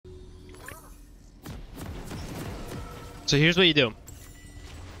So here's what you do.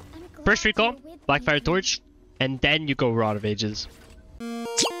 First recall, Blackfire Torch, and then you go Rod of Ages. I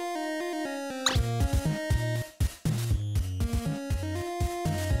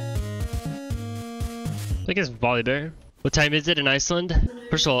guess Volibear. What time is it in Iceland?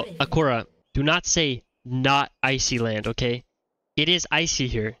 First of all, Akora, do not say not icy land, okay? It is icy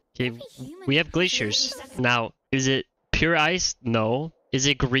here. Okay, we have glaciers. Now, is it pure ice? No. Is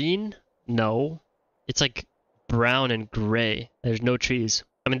it green? No. It's like brown and gray. There's no trees.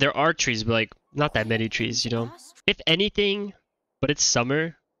 I mean, there are trees, but like not that many trees, you know? If anything, but it's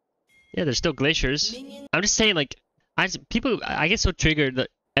summer. Yeah, there's still glaciers. I'm just saying, like, I get so triggered that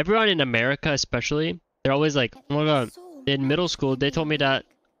everyone in America, especially, they're always like, oh my god, in middle school, they told me that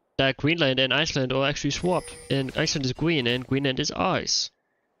Greenland and Iceland are actually swapped, and Iceland is green and Greenland is ice.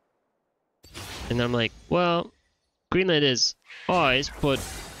 And I'm like, well, Greenland is ice, but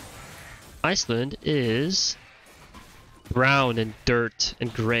Iceland is brown and dirt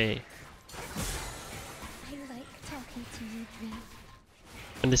and gray. I like talking to you, Green.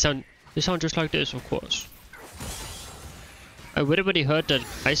 And they sound just like this, of course. I would have already heard that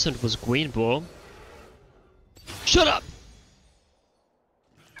Iceland was green, bro. Shut up!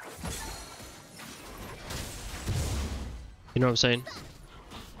 You know what I'm saying?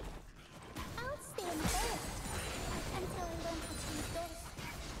 I'll stay in bed until I learn how to use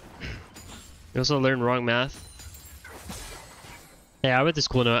those. You also learn wrong math. Yeah, I went to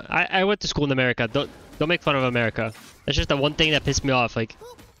school in I went to school in America. Don't make fun of America. That's just the one thing that pissed me off. Like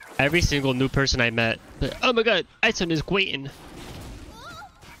every single new person I met, like, oh my god, Iceland is green.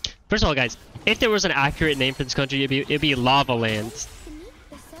 First of all, guys, if there was an accurate name for this country, it'd be Lava Land.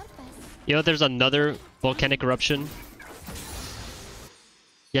 You know, there's another volcanic eruption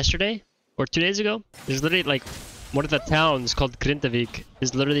yesterday or 2 days ago. There's literally like one of the towns called Grindavik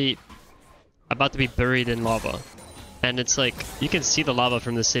is literally about to be buried in lava, and it's like you can see the lava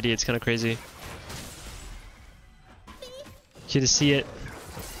from the city. It's kind of crazy. You can see it.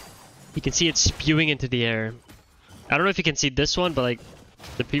 You can see it spewing into the air. I don't know if you can see this one, but like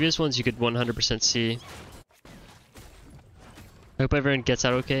the previous ones, you could 100% see. I hope everyone gets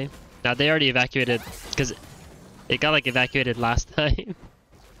out okay. Now they already evacuated because it got like evacuated last time.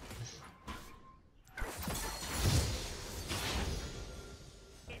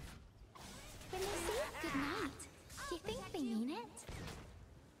 When they say goodnight, do you think they mean it?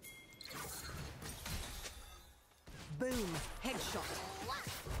 Boom! Headshot.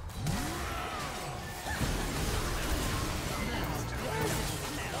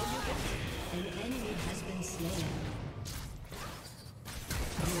 An enemy has been slain.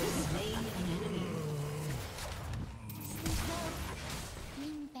 You have slain an enemy.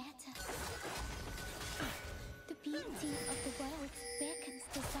 Mean better. The beauty of the world beckons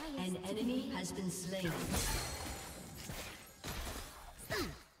desires. An enemy has been slain.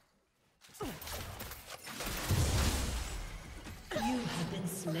 You have been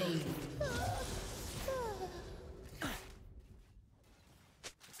slain.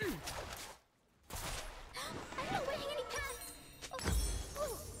 I'm not wearing any pants.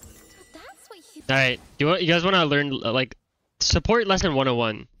 Oh, that's what you. All right, you guys want to learn like support lesson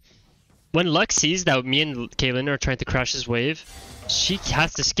 101? When Lux sees that me and Kaylin are trying to crash this wave, she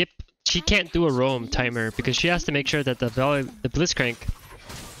has to skip. She can't do a roam timer because she has to make sure that the Blitzcrank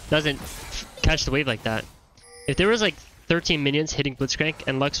doesn't catch the wave like that. If there was like 13 minions hitting Blitzcrank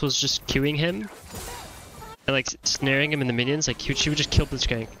and Lux was just queuing him and like snaring him in the minions, like she would just kill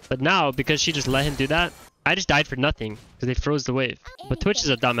Blitzcrank. But now, because she just let him do that, I just died for nothing because they froze the wave. But Twitch is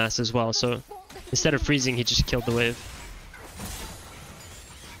a dumbass as well, so instead of freezing, he just killed the wave.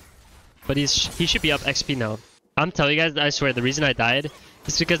 But he should be up XP now. I'm telling you guys, I swear, the reason I died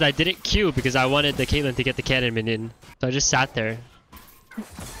is because I didn't queue because I wanted the Caitlyn to get the cannon minion. So I just sat there.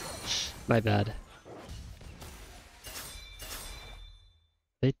 My bad.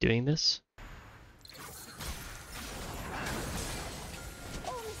 Are they doing this?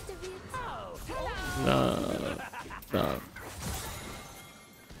 Oh, Mr. Roots. No. No.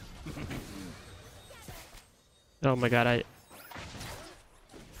 Oh my god,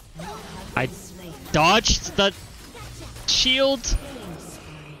 I dodged the shield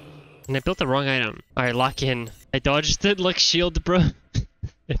and I built the wrong item. Alright, lock in. I dodged the like shield, bro. Dream. I'll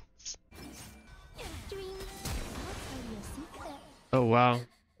tell you a secret. Oh wow.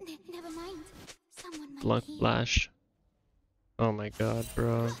 Never mind. Someone might Blunt hear. flash. Oh my god,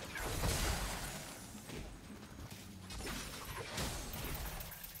 bro. Our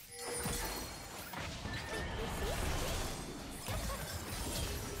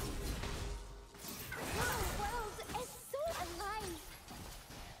world is so alive.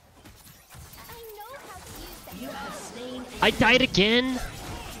 I know how to use the You have slain I died again?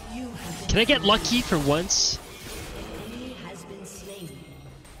 You have Can I get lucky for once? An enemy has been slain.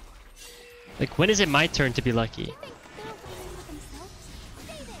 Like, when is it my turn to be lucky? Think they're waiting for themselves?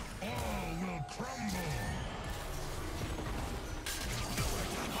 Stay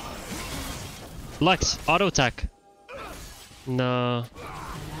there. Lux, auto attack. No. An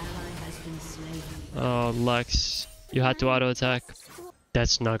ally has been slain. Oh, Lux. You had to auto attack.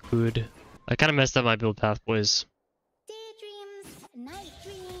 That's not good. I kind of messed up my build path, boys. Daydreams, night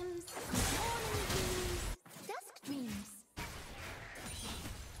dreams, morning dreams, dusk dreams.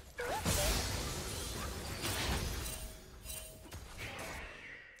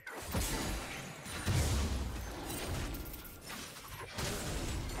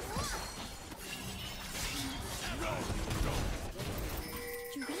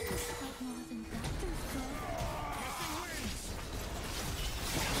 Dreams like more than doctors do.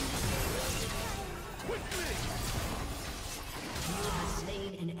 You have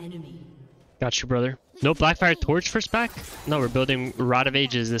slain an enemy. Got you, brother. No Blackfire Torch first back? No, we're building Rod of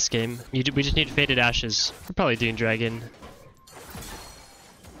Ages this game. We just need Faded Ashes. We're probably doing Dragon.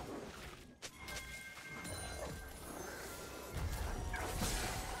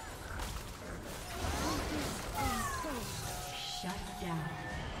 Shut down.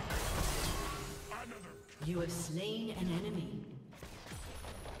 You have slain an enemy.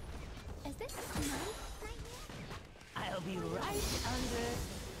 Is this my nightmare? I'll be right under.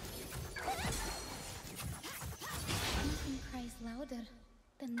 Nothing cries louder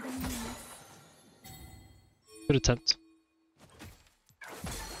than loneliness. Good attempt.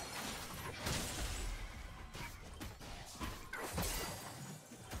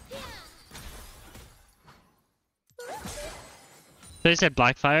 So you said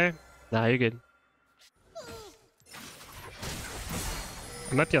Blackfire? Nah, you're good.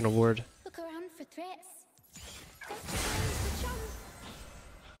 I might be on a ward. Look around for threats. That's the chum.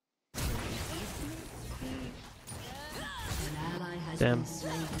 An ally has Damn. been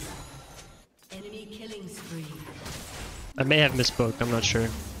slain. Enemy killing spree. I may have misspoke, I'm not sure.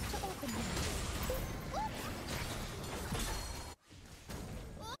 To open them.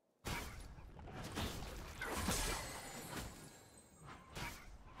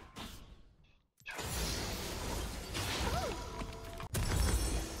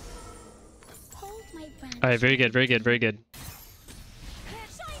 Hold my branch. Alright, very good, very good, very good.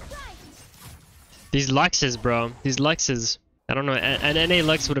 Shine bright. These Luxes, bro. These Luxes. I don't know. An NA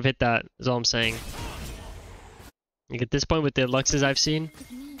Lux would have hit that, is all I'm saying. Like at this point with the Luxes I've seen.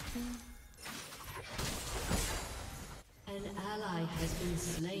 With me, too. An ally has been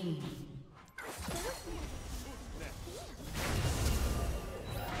slain.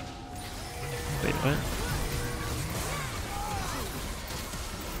 Wait, what? An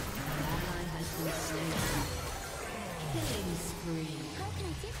ally has been slain. Killing spree. How can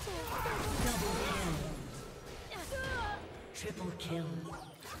I get to it? Double kill. Triple kill.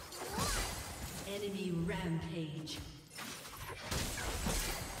 Enemy rampage.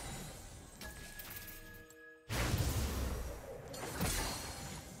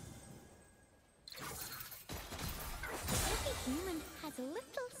 Every human has a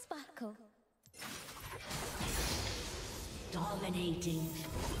little sparkle. Dominating.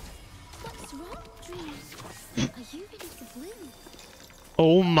 What's wrong, dreams? Are you ready to bloom?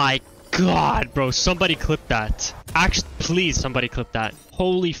 Oh my god, bro. Somebody clip that. Actually, please, somebody clip that.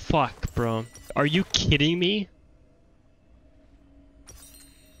 Holy fuck, bro. Are you kidding me?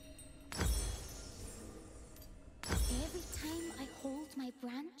 Every time I hold my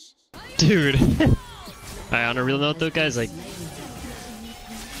branch, Dude. Alright, on a real note though, guys, like,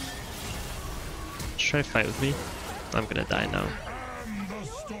 try to fight with me. I'm gonna die now.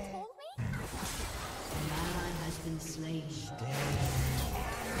 told me? An ally has been slain.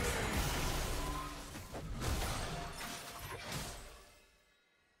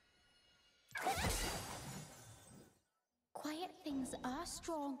 Quiet things are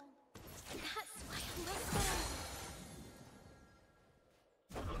strong. That's why I'm whispering.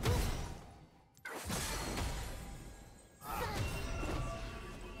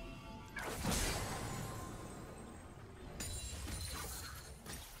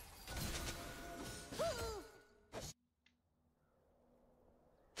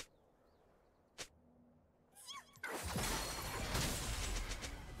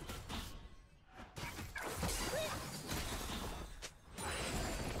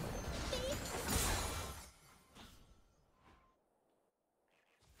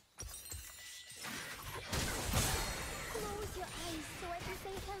 Close your eyes so I can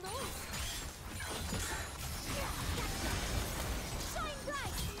say hello. Shine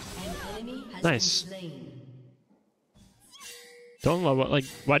bright. An enemy has Nice. been slain. Don't like.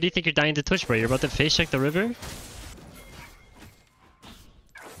 Why do you think you're dying to Twitch, bro? You're about to face check the river.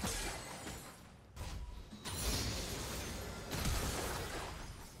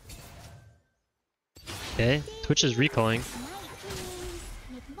 Okay, Twitch is recalling. Night dreams,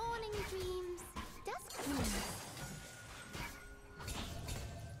 mid-morning dreams, dusk dreams.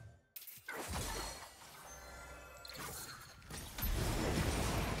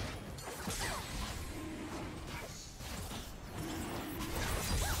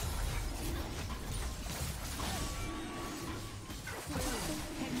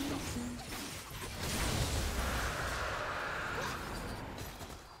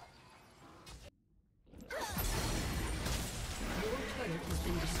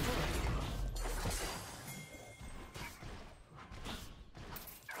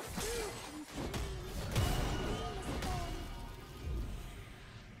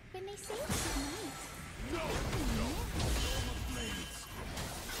 When they say it's night,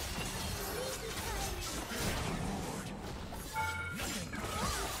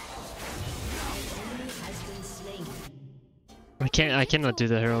 Has been slain. I cannot do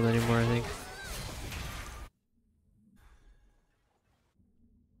the Herald anymore, I think.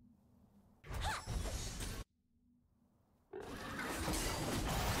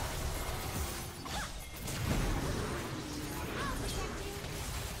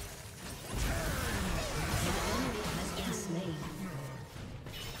 Has been slain.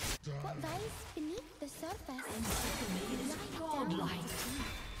 what lies beneath the surface? Godlike.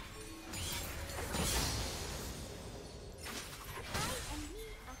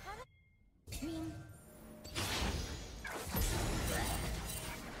 Dream.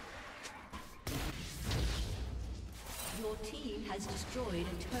 Your team has destroyed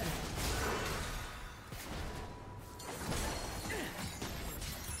a turret.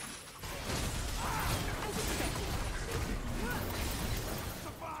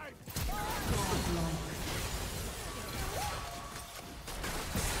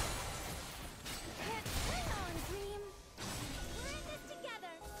 Hang on, dream. We're in this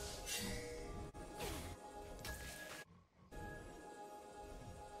together.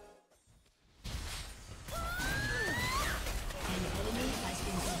 An enemy has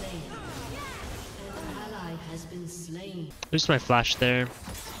been slain. An ally has been slain. There's my flash there.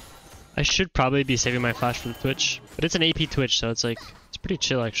 I should probably be saving my flash for the Twitch, but it's an AP Twitch, so it's like it's pretty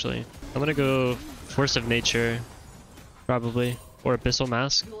chill actually. I'm gonna go Force of Nature, probably, or Abyssal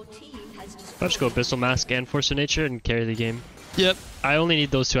Mask. Your team has I'll just go Abyssal Mask and Force of Nature and carry the game. Yep, I only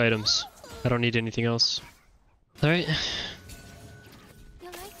need those 2 items. I don't need anything else. All right.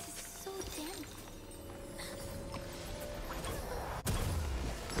 Your light is so dim.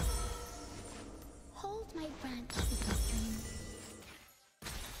 Hold my branch with this dream.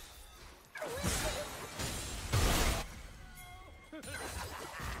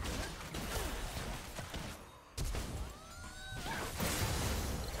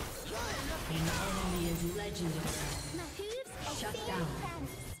 An enemy is legendary. My hooves Shut obey down. plans,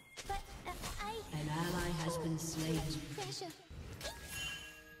 but I An ally has been slain. pressure.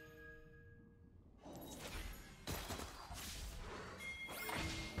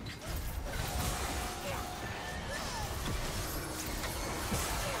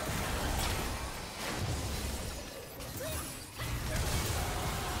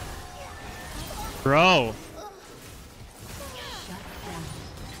 Bro, Shut down.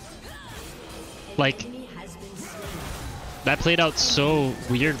 like, Enemy has been slain. that played out so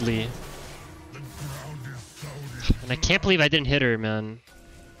weirdly. And I can't believe I didn't hit her, man.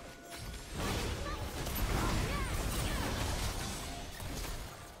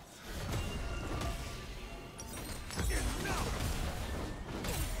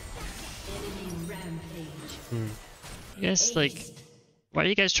 Enemy rampage. You guys, like, why are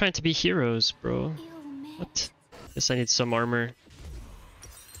you guys trying to be heroes, bro? You met. What? Guess I need some armor.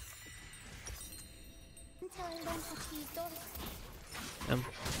 Until I learn how to use those.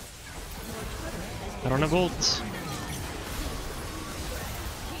 I don't have ult.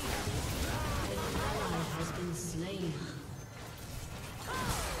 Ally has been slain.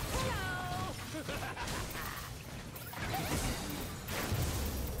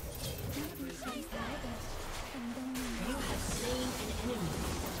 You have slain an enemy.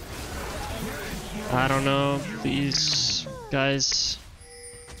 I don't know. Please, guys.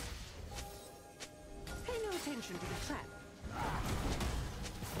 Pay no attention to the trap.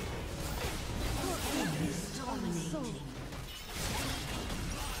 Dominating.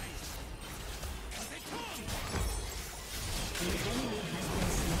 An enemy has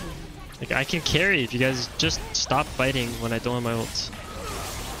been slain. Like, I can carry if you guys just stop fighting when I don't have my ult.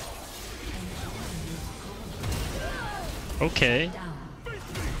 Okay. Down.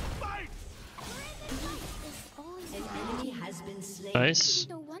 An enemy has been slain. Nice.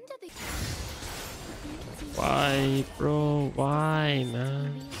 No wonder they. Why, bro? Why,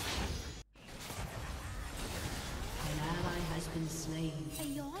 man? An ally has been slain. A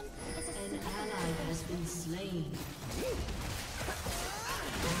yawn is a An ally has been slain. You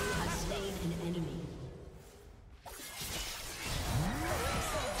have slain an enemy.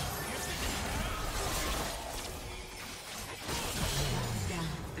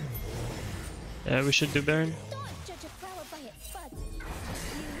 Yeah, we should do Baron. Don't judge a flower by its bud.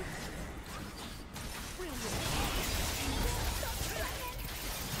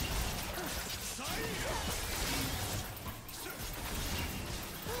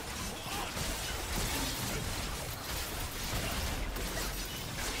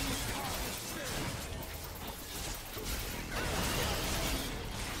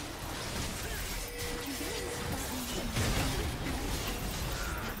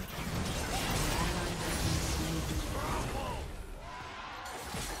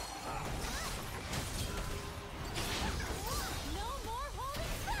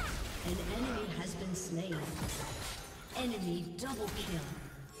 An enemy has been slain. Enemy double kill.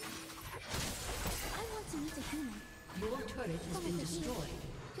 I want to meet a human. Your turret has been destroyed.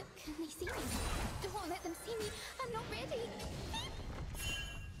 Can they see me? Don't let them see me. I'm not ready.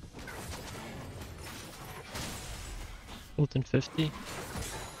 Ult in 50.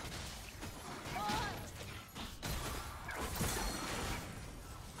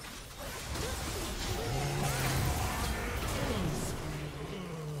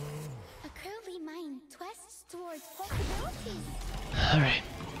 A curly mind twists towards possibilities. Alright.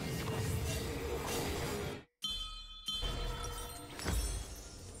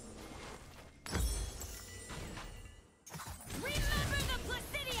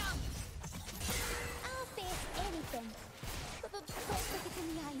 I'll face anything. But don't look it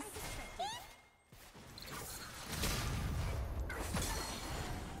in the eyes.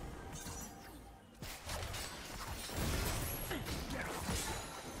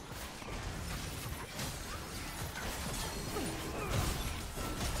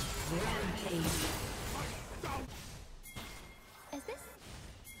 Rampage. Is this?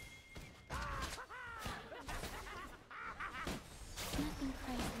 Nothing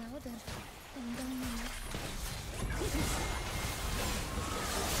cries louder than loneliness.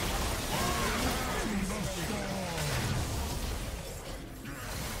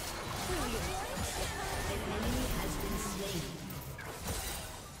 An enemy has been slain.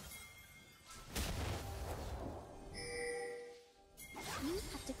 You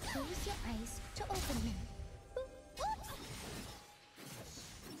have to close your eyes to open them.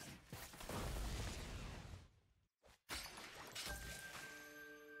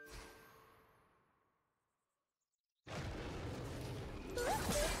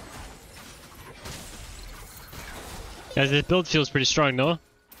 Guys, this build feels pretty strong, no?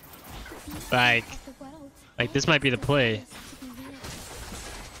 Like, Of the world. like this might be the play. To be real.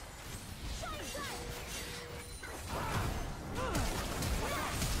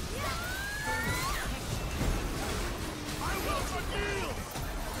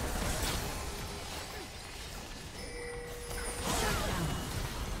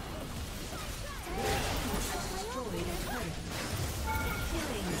 Destroyed a turret.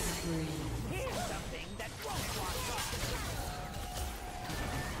 Killing spree.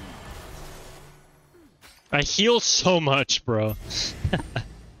 I heal so much, bro.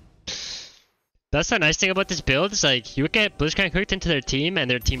 That's the nice thing about this build, is like, you get Blitzcrank hooked into their team and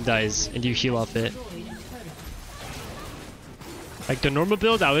their team dies, and you heal off it. Destroyed a turret. Like the normal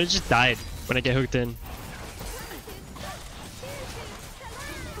build, I would've just died when I get hooked in.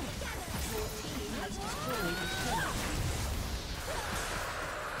 Has destroyed a turret.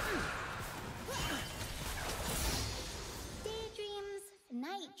 Daydreams,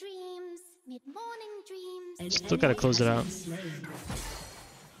 night dreams, mid-morning dreams. An Still gotta enemy close it has out. been slain.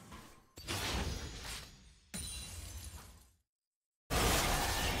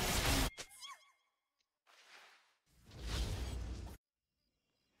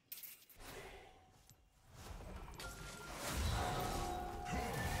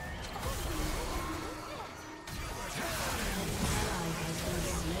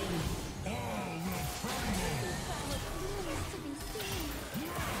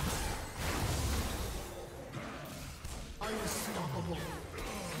 Unstoppable.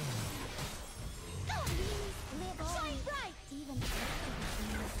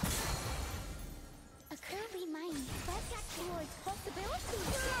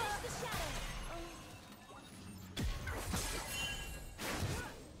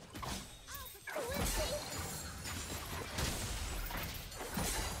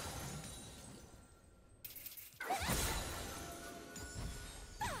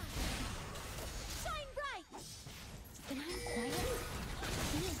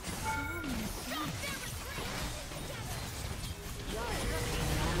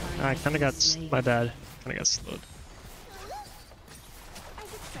 I kinda got... my bad. Kinda got slowed.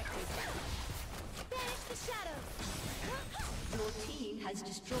 As expected. Banish the shadows. Your team has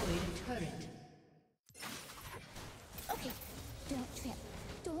destroyed a turret. Okay, don't trip.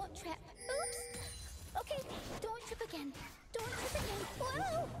 Don't trip. Oops. Okay, don't trip again. Don't trip again.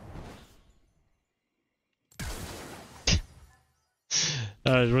 Whoa! It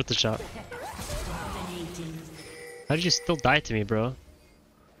was worth the shot. Dominating. How did you still die to me, bro?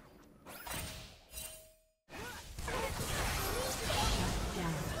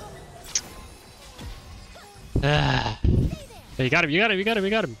 Ah. You got him, you got him, you got him,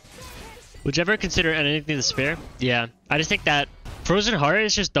 you got him. Would you ever consider anything to spare? Yeah. I just think that Frozen Heart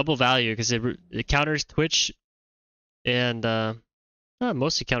is just double value because it counters Twitch and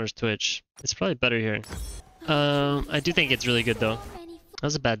mostly counters Twitch. It's probably better here. I do think it's really good though. That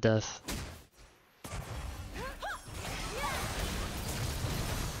was a bad death.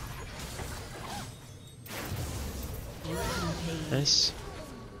 Nice.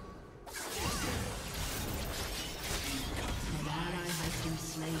 An ally has been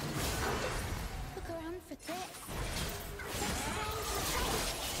slain. Look around for this.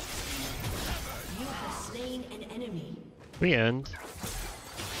 You have slain an enemy. We end.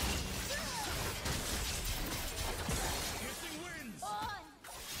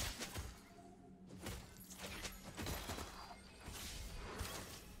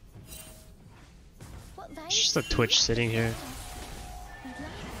 It's just a Twitch sitting here.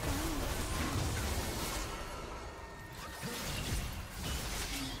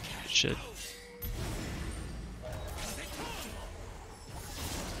 Shit.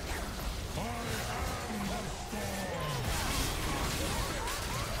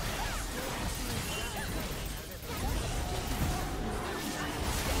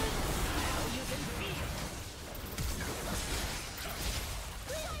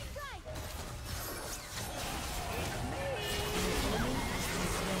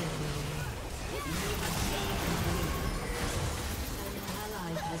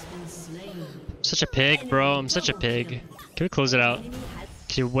 Such a pig, bro. I'm such a pig. Can we close it out?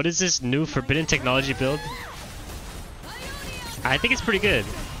 Okay, what is this new forbidden technology build? I think it's pretty good.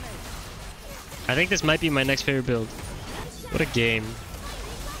 I think this might be my next favorite build. What a game.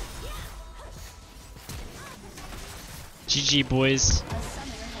 GG, boys.